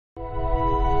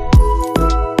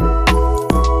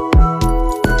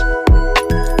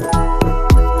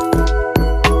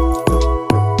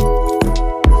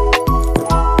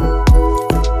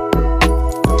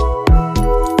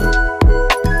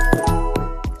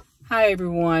Hi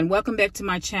everyone, welcome back to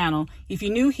my channel. If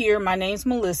you're new here, my name's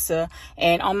Melissa,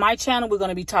 and on my channel we're going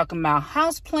to be talking about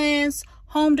houseplants,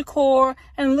 home decor,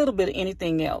 and a little bit of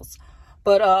anything else.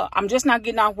 But I'm just not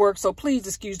getting off work, so please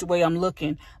excuse the way I'm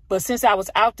looking. But since I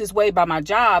was out this way by my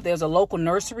job, there's a local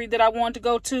nursery that I wanted to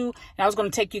go to, and I was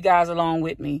going to take you guys along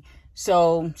with me.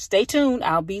 So stay tuned,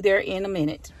 I'll be there in a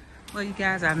minute. Well, you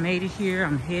guys, I made it here.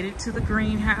 I'm headed to the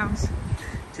greenhouse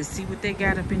to see what they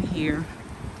got up in here.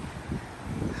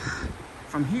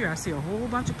 From here, I see a whole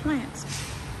bunch of plants.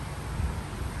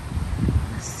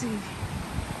 Let's see.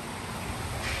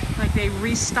 Like they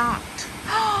restocked.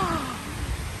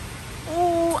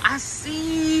 Oh, I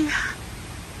see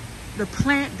the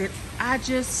plant that I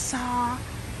just saw.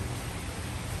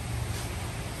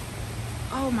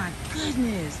 Oh my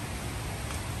goodness.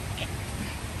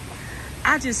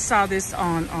 I just saw this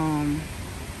on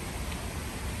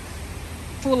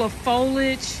full of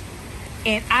foliage.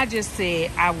 And I just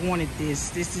said, I wanted this.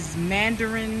 This is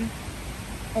mandarin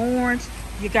orange.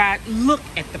 You got, look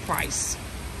at the price.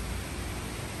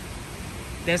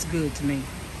 That's good to me.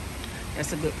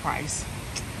 That's a good price.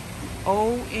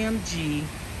 OMG.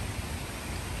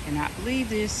 Cannot believe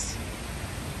this.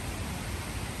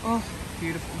 Oh,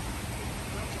 beautiful.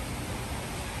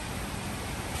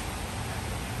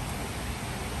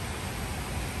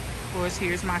 Of course,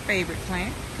 here's my favorite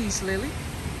plant, peace lily.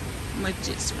 Much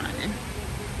just running.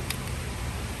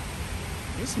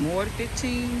 It's more than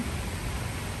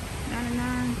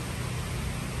 $15.99.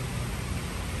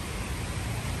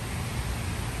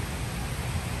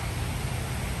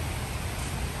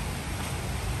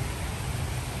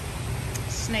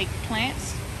 Snake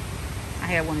plants. I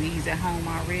have one of these at home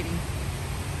already.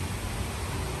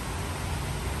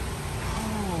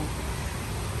 Oh,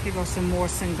 here goes some more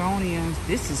syngoniums.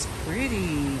 This is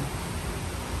pretty.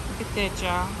 Look at that,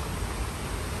 y'all.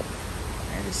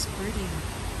 That is pretty.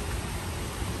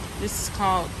 This is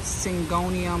called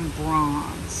Syngonium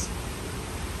bronze.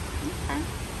 Okay.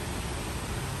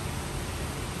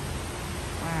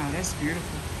 Wow, that's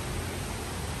beautiful.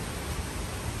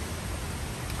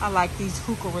 I like these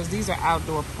heucheras. These are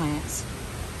outdoor plants.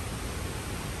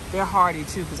 They're hardy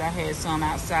too, because I had some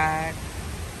outside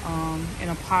in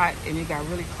a pot and it got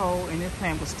really cold and this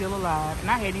plant was still alive. And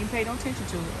I hadn't even paid no attention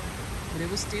to it, but it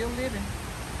was still living.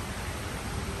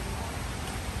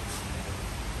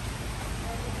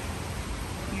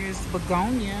 Here's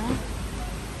begonia.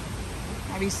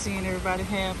 I be seeing everybody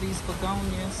have these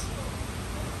begonias.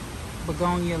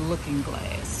 Begonia looking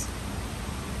glass.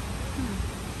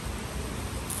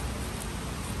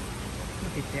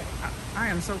 Look at that. I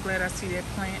am so glad I see that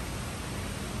plant.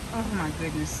 Oh my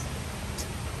goodness.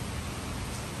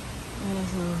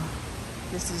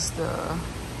 This is the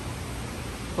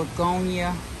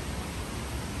begonia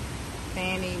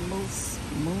Fanny Moose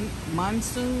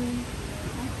Monsoon.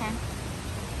 Okay.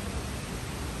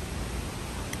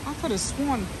 I could have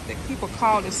sworn that people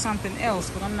called it something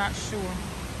else, but I'm not sure.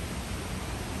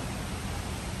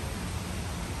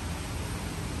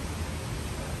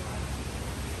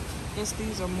 Guess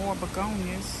these are more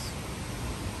begonias.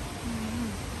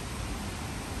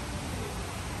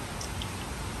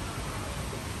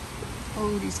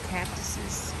 Oh, these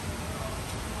cactuses.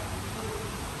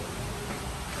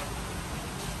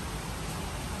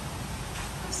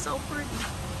 So pretty.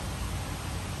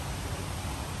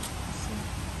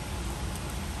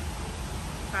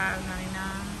 $5.99.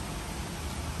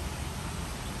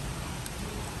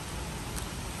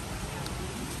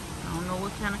 I don't know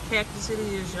what kind of cactus it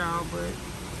is, y'all, but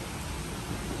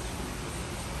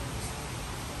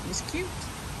it's cute.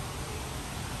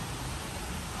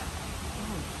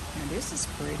 Oh, now this is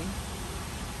pretty.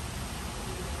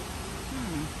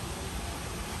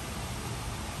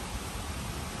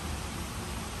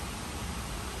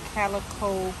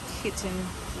 Calico kitten.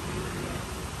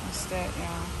 What's that,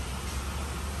 y'all?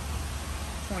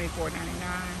 $24.99.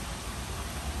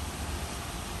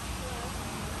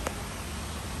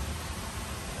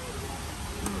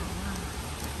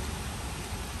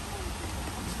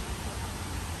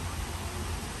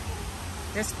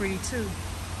 That's pretty too.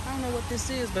 I don't know what this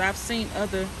is, but I've seen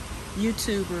other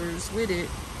YouTubers with it.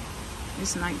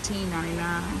 It's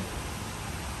 $19.99.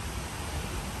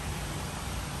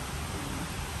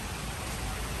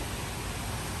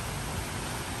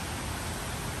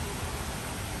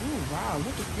 Oh wow,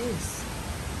 look at this.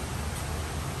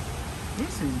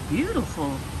 This is beautiful. I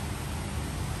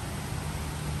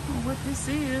don't know what this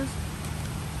is.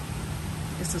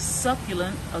 It's a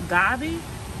succulent agave.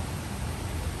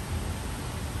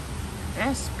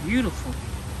 That's beautiful.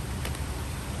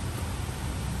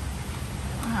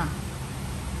 Wow.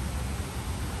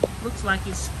 Looks like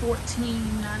it's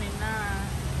 $14.99.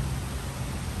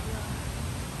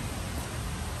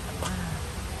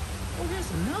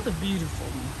 Here's another beautiful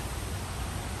one.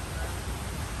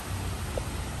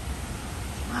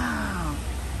 Wow.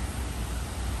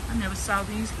 I never saw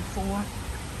these before.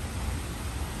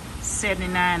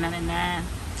 $79.99.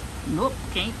 Nope,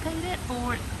 can't pay that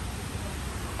for it.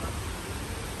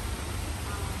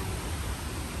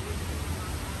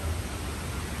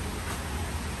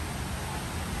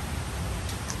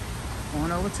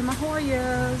 Going over to my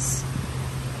Hoyas.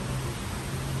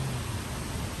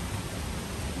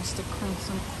 Mr.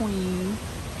 Crimson Queen.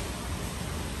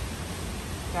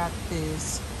 Got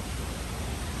this.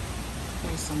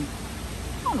 There's some,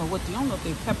 I don't know if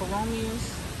they're pepperonis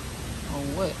or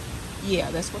what.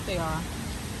 Yeah, that's what they are.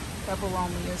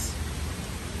 Pepperonis.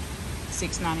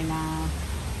 $6.99.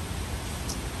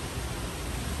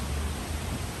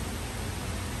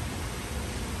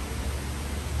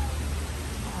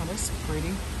 Oh, that's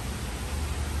pretty.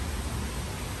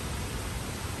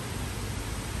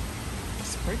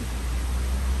 That's pretty.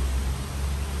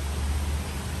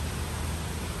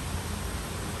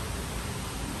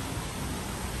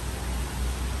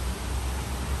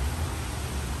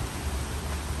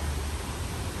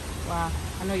 Wow,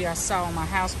 I know y'all saw on my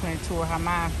houseplant tour how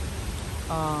my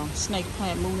snake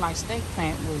plant, moonlight snake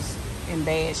plant, was in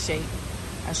bad shape.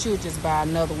 I should just buy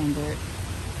another one, but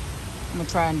I'm gonna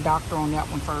try and doctor on that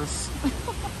one first.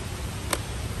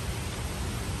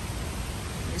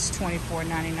 It's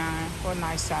 $24.99 for a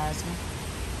nice size one.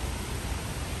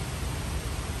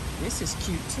 This is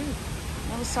cute too.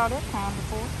 Never saw that kind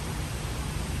before.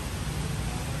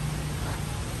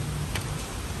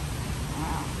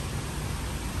 Wow.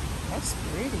 That's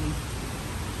pretty.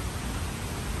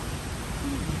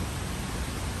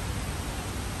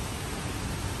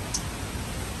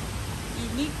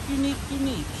 Unique, unique,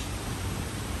 unique.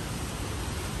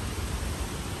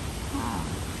 Wow.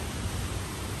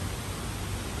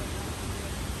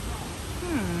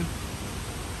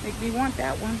 Make me want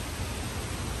that one.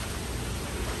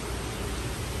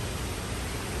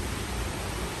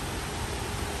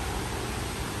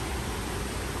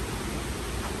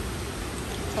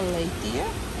 Calathea.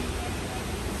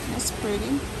 That's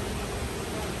pretty.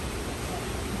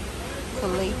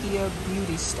 Calathea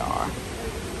Beauty Star.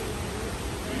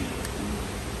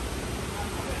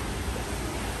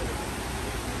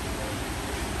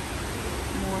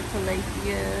 More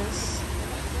Calatheas.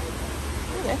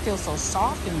 Ooh, that feels so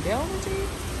soft and velvety.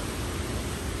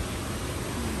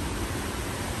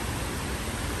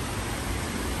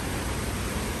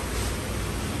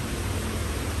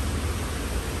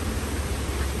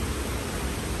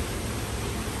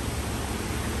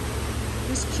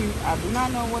 It's cute. I do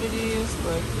not know what it is,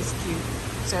 but it's cute.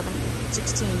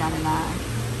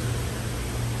 $16.99.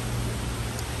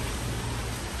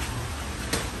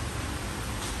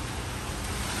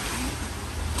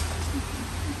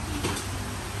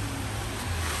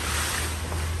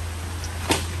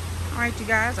 All right, you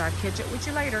guys, I'll catch up with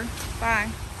you later. Bye.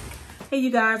 Hey, you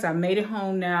guys, I made it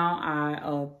home now.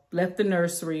 I left the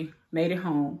nursery, made it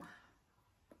home.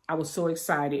 I was so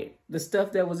excited. The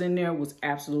stuff that was in there was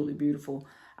absolutely beautiful.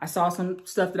 I saw some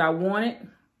stuff that I wanted,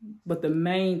 but the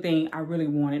main thing I really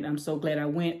wanted, I'm so glad I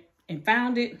went and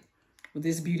found it, with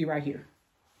this beauty right here.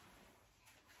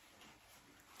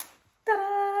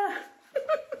 Ta-da!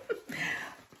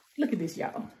 Look at this,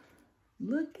 y'all.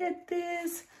 Look at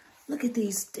this. Look at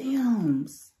these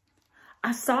stems.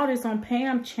 I saw this on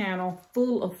Pam's channel,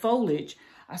 full of foliage.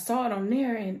 I saw it on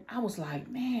there and I was like,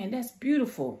 man, that's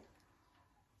beautiful.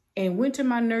 And went to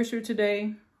my nursery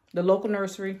today, the local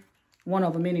nursery, one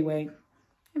of them anyway,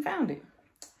 and found it.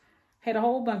 Had a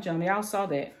whole bunch of them. Y'all saw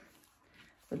that.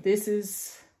 But this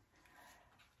is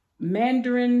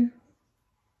Mandarin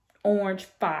Orange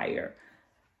Fire.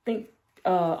 I think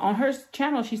on her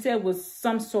channel, she said it was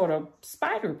some sort of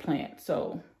spider plant.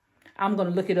 So I'm going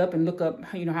to look it up and look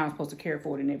up, you know, how I'm supposed to care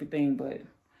for it and everything. But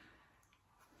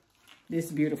this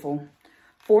is beautiful.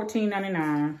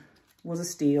 $14.99 was a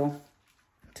steal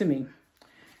to me.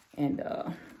 And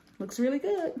looks really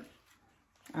good.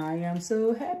 I am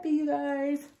so happy, you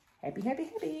guys. Happy, happy,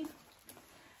 happy.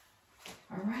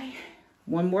 All right.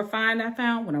 One more find I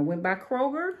found when I went by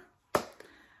Kroger.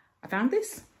 I found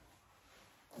this.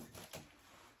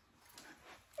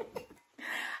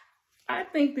 I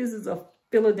think this is a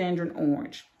philodendron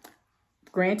orange.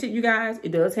 Granted, you guys,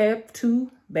 it does have 2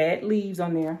 bad leaves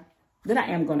on there that I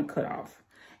am going to cut off.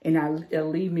 And it'll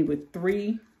leave me with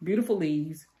 3 beautiful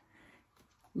leaves.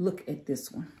 Look at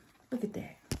this one. Look at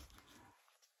that.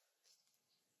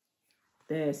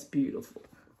 That's beautiful.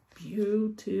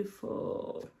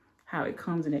 Beautiful. How it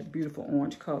comes in that beautiful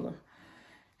orange color.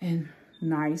 And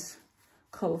nice,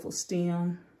 colorful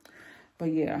stem.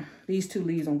 But yeah, these 2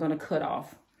 leaves I'm going to cut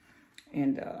off.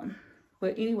 And,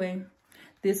 but anyway,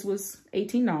 this was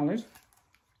 $18.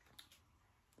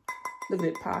 Look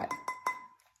at that pot.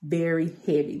 Very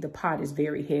heavy. The pot is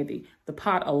very heavy. The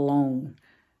pot alone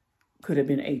could have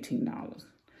been $18.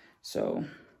 So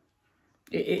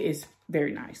it is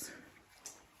very nice.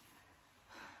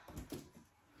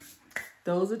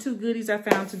 Those are 2 goodies I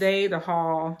found today, the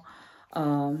haul.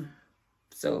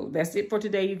 So that's it for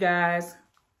today, you guys.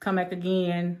 Come back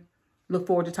again. Look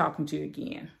forward to talking to you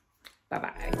again.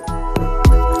 Bye-bye.